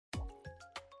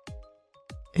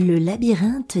Le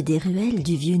labyrinthe des ruelles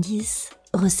du Vieux Nice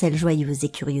recèle joyaux et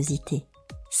curiosités.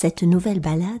 Cette nouvelle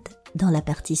balade, dans la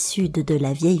partie sud de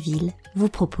la Vieille ville, vous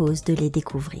propose de les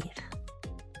découvrir.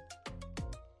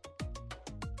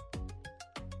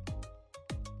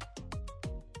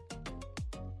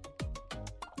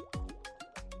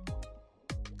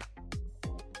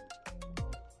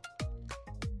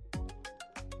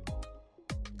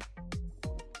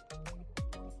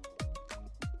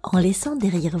 En laissant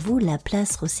derrière vous la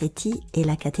place Rossetti et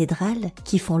la cathédrale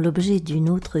qui font l'objet d'une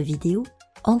autre vidéo,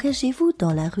 engagez-vous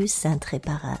dans la rue Sainte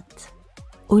Rita.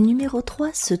 Au numéro 3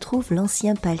 se trouve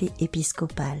l'ancien palais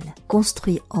épiscopal,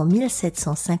 construit en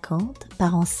 1750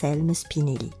 par Anselme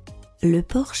Spinelli. Le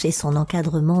porche et son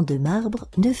encadrement de marbre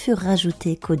ne furent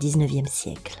rajoutés qu'au XIXe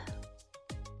siècle.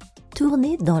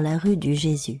 Tournez dans la rue du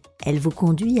Jésus. Elle vous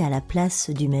conduit à la place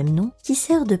du même nom qui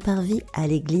sert de parvis à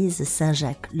l'église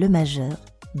Saint-Jacques-le-Majeur,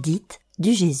 dite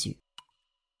du Jésus.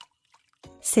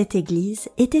 Cette église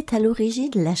était à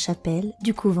l'origine la chapelle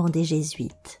du couvent des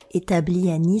Jésuites, établie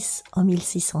à Nice en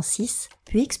 1606,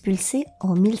 puis expulsée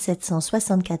en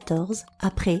 1774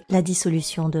 après la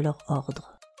dissolution de leur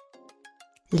ordre.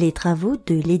 Les travaux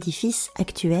de l'édifice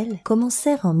actuel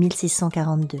commencèrent en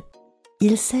 1642.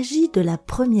 Il s'agit de la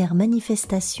première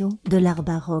manifestation de l'art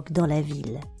baroque dans la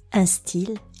ville, un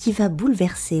style qui va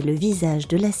bouleverser le visage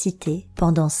de la cité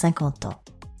pendant 50 ans.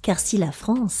 Car si la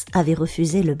France avait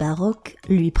refusé le baroque,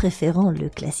 lui préférant le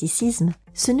classicisme,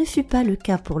 ce ne fut pas le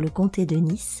cas pour le comté de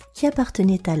Nice, qui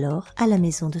appartenait alors à la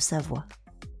maison de Savoie.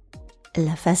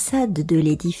 La façade de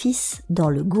l'édifice, dans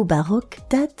le goût baroque,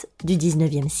 date du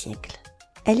XIXe siècle.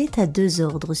 Elle est à deux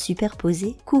ordres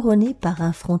superposés, couronnée par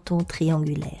un fronton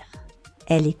triangulaire.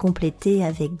 Elle est complétée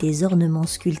avec des ornements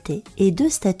sculptés et deux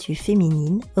statues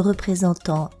féminines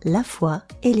représentant la foi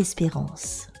et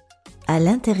l'espérance. À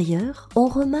l'intérieur, on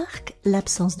remarque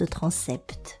l'absence de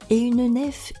transept et une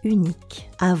nef unique,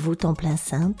 à voûte en plein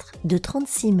cintre, de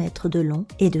 36 mètres de long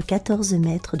et de 14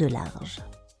 mètres de large.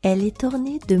 Elle est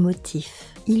ornée de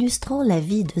motifs illustrant la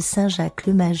vie de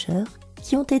Saint-Jacques-le-Majeur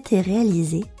qui ont été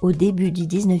réalisés au début du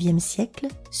XIXe siècle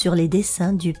sur les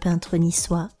dessins du peintre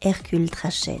niçois Hercule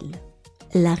Trachel.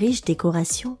 La riche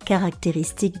décoration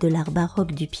caractéristique de l'art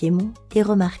baroque du Piémont est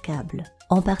remarquable,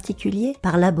 en particulier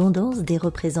par l'abondance des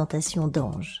représentations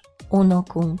d'anges. On en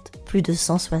compte plus de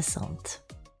 160.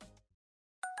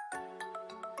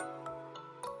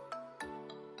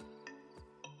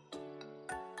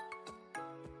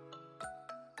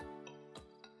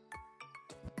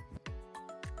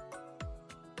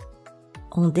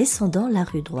 En descendant la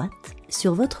rue droite,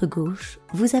 sur votre gauche,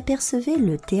 vous apercevez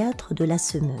le théâtre de la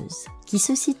Semeuse, qui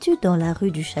se situe dans la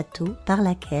rue du Château par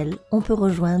laquelle on peut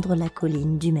rejoindre la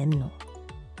colline du même nom.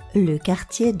 Le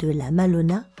quartier de la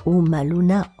Malonat, ou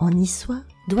Malonat en niçois,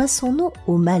 doit son nom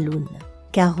au maloun,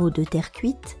 carreau de terre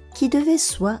cuite qui devait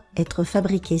soit être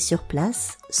fabriqué sur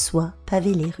place, soit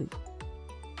paver les rues.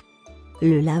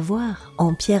 Le lavoir,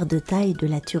 en pierre de taille de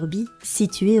la Turbie,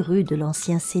 situé rue de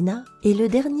l'Ancien Sénat, est le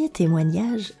dernier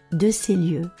témoignage de ces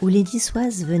lieux où les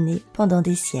Niçoises venaient, pendant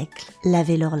des siècles,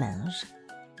 laver leur linge.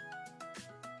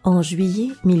 En juillet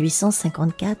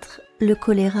 1854, le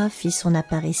choléra fit son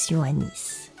apparition à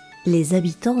Nice. Les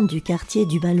habitants du quartier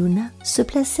du Malonat se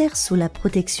placèrent sous la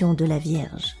protection de la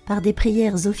Vierge par des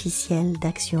prières officielles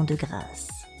d'action de grâce.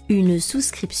 Une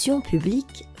souscription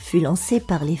publique fut lancée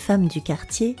par les femmes du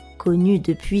quartier, connues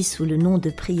depuis sous le nom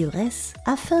de prieuresse,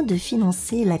 afin de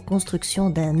financer la construction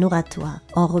d'un oratoire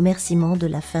en remerciement de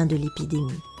la fin de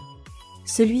l'épidémie.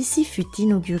 Celui-ci fut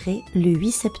inauguré le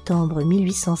 8 septembre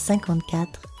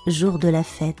 1854, jour de la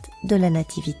fête de la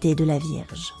Nativité de la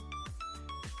Vierge.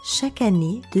 Chaque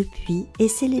année, depuis, est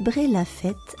célébrée la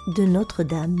fête de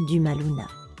Notre-Dame du Malonat.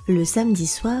 Le samedi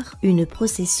soir, une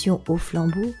procession au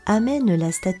flambeau amène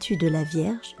la statue de la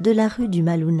Vierge de la rue du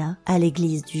Malonat à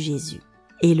l'église du Jésus.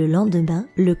 Et le lendemain,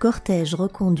 le cortège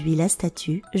reconduit la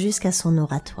statue jusqu'à son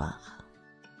oratoire.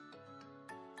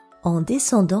 En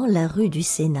descendant la rue du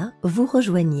Sénat, vous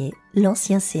rejoignez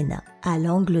l'Ancien Sénat, à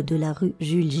l'angle de la rue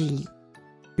Jules Gilly.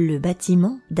 Le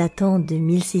bâtiment, datant de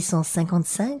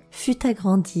 1655, fut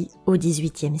agrandi au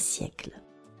XVIIIe siècle.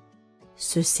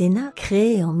 Ce Sénat,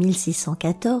 créé en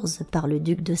 1614 par le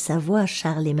duc de Savoie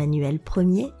Charles-Emmanuel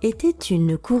Ier, était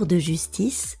une cour de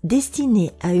justice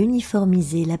destinée à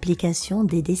uniformiser l'application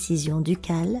des décisions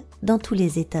ducales dans tous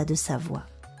les États de Savoie.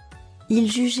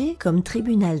 Il jugeait comme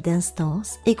tribunal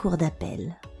d'instance et cour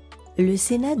d'appel. Le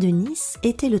Sénat de Nice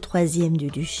était le troisième du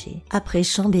duché, après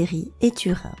Chambéry et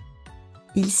Turin.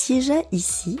 Il siégea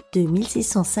ici de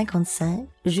 1655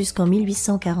 jusqu'en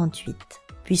 1848,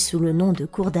 puis sous le nom de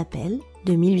cour d'appel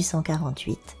de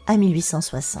 1848 à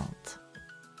 1860.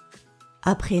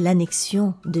 Après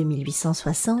l'annexion de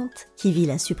 1860, qui vit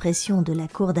la suppression de la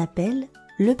cour d'appel,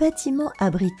 le bâtiment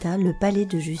abrita le palais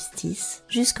de justice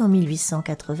jusqu'en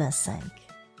 1885.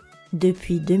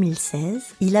 Depuis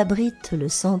 2016, il abrite le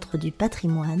centre du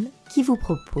patrimoine qui vous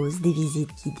propose des visites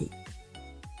guidées.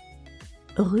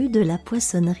 Rue de la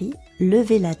Poissonnerie,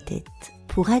 levez la tête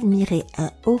pour admirer un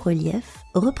haut relief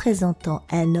représentant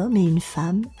un homme et une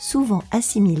femme souvent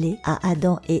assimilés à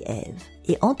Adam et Ève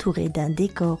et entourés d'un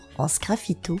décor en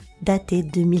sgraffito daté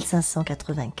de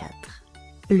 1584.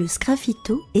 Le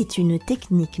sgraffito est une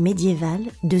technique médiévale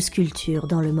de sculpture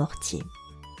dans le mortier.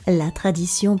 La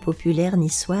tradition populaire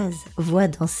niçoise voit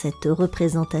dans cette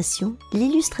représentation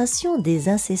l'illustration des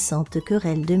incessantes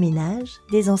querelles de ménage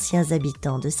des anciens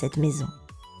habitants de cette maison.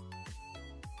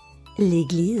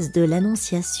 L'église de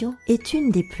l'Annonciation est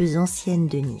une des plus anciennes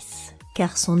de Nice,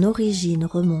 car son origine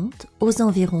remonte aux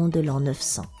environs de l'an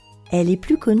 900. Elle est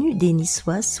plus connue des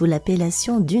Niçois sous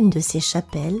l'appellation d'une de ses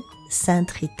chapelles,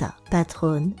 Sainte Rita,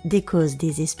 patronne des causes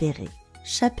désespérées.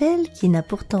 Chapelle qui n'a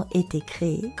pourtant été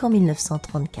créée qu'en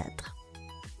 1934.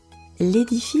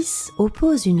 L'édifice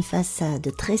oppose une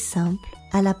façade très simple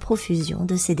à la profusion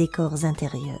de ses décors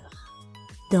intérieurs.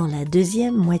 Dans la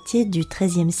deuxième moitié du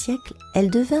XIIIe siècle, elle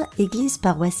devint église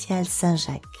paroissiale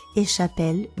Saint-Jacques et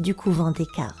chapelle du couvent des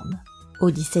Carmes.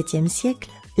 Au XVIIe siècle,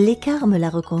 les Carmes la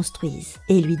reconstruisent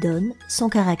et lui donnent son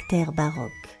caractère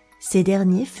baroque. Ces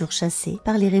derniers furent chassés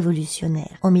par les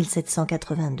révolutionnaires en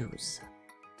 1792.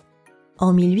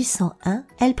 En 1801,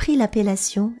 elle prit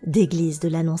l'appellation d'église de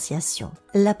l'Annonciation,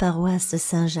 la paroisse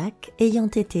Saint-Jacques ayant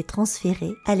été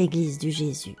transférée à l'église du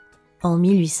Jésus. En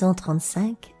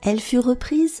 1835, elle fut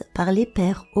reprise par les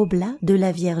pères Oblats de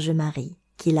la Vierge Marie,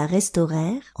 qui la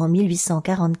restaurèrent en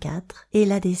 1844 et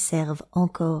la desservent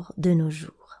encore de nos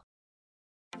jours.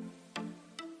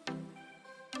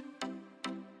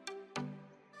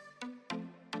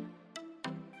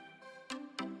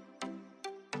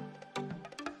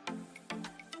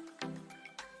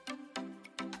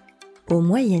 Au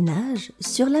Moyen-Âge,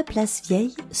 sur la place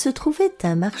Vieille se trouvait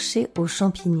un marché aux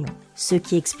champignons, ce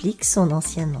qui explique son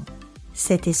ancien nom.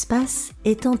 Cet espace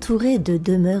est entouré de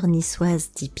demeures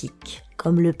niçoises typiques,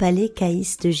 comme le palais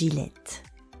Caïs de Gillette.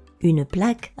 Une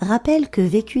plaque rappelle que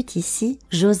vécut ici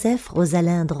Joseph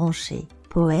Rosalin Dranché,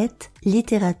 poète,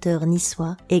 littérateur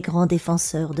niçois et grand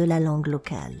défenseur de la langue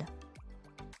locale.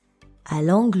 À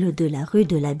l'angle de la rue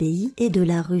de l'Abbaye et de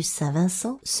la rue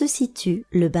Saint-Vincent se situe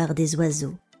le bar des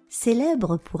oiseaux,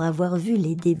 célèbre pour avoir vu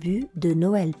les débuts de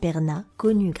Noël Perna,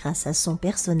 connu grâce à son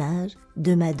personnage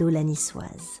de Mado la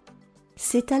niçoise.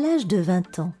 C'est à l'âge de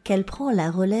 20 ans qu'elle prend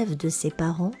la relève de ses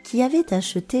parents qui avaient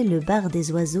acheté le bar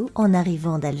des oiseaux en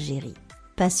arrivant d'Algérie.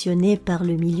 Passionnée par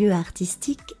le milieu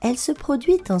artistique, elle se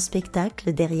produit en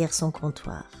spectacle derrière son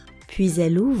comptoir. Puis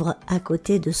elle ouvre, à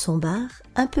côté de son bar,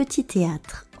 un petit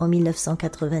théâtre en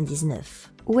 1999.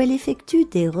 Où elle effectue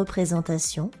des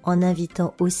représentations en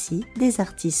invitant aussi des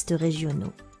artistes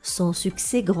régionaux. Son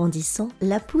succès grandissant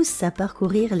la pousse à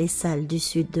parcourir les salles du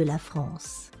sud de la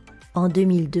France. En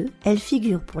 2002, elle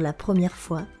figure pour la première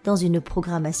fois dans une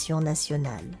programmation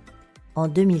nationale. En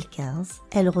 2015,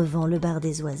 elle revend le bar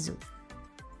des oiseaux.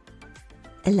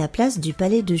 La place du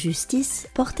palais de justice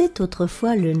portait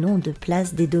autrefois le nom de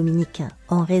place des Dominicains,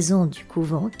 en raison du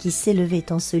couvent qui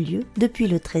s'élevait en ce lieu depuis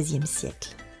le XIIIe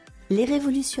siècle. Les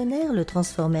révolutionnaires le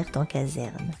transformèrent en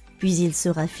caserne, puis il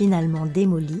sera finalement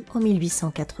démoli en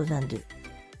 1882.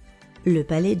 Le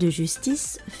palais de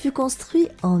justice fut construit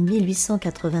en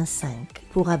 1885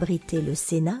 pour abriter le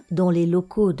Sénat dont les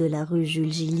locaux de la rue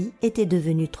Jules Gilly étaient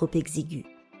devenus trop exigus.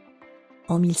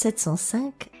 En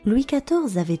 1705, Louis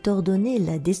XIV avait ordonné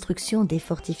la destruction des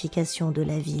fortifications de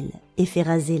la ville et fait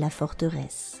raser la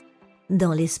forteresse.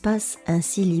 Dans l'espace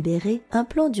ainsi libéré, un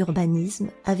plan d'urbanisme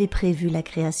avait prévu la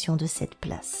création de cette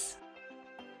place.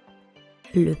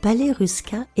 Le palais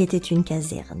Rusca était une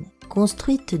caserne,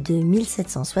 construite de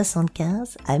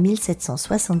 1775 à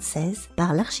 1776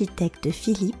 par l'architecte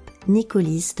Philippe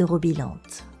Nicolis de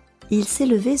Robilante. Il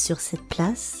s'élevait sur cette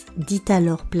place, dite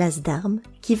alors place d'Armes,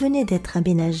 qui venait d'être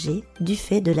aménagée du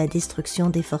fait de la destruction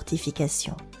des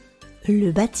fortifications.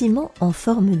 Le bâtiment en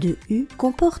forme de U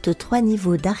comporte 3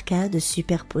 niveaux d'arcades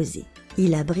superposés.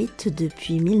 Il abrite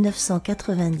depuis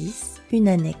 1990 une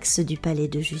annexe du palais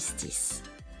de justice.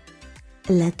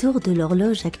 La tour de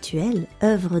l'horloge actuelle,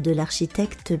 œuvre de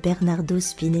l'architecte Bernardo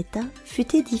Spinetta,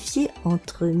 fut édifiée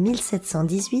entre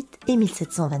 1718 et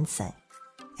 1725.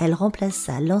 Elle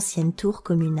remplaça l'ancienne tour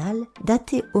communale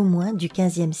datée au moins du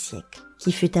XVe siècle,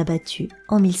 qui fut abattue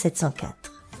en 1704.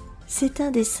 C'est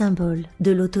un des symboles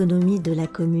de l'autonomie de la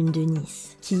commune de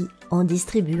Nice, qui, en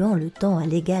distribuant le temps à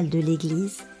l'égal de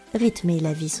l'Église, rythmer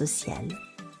la vie sociale.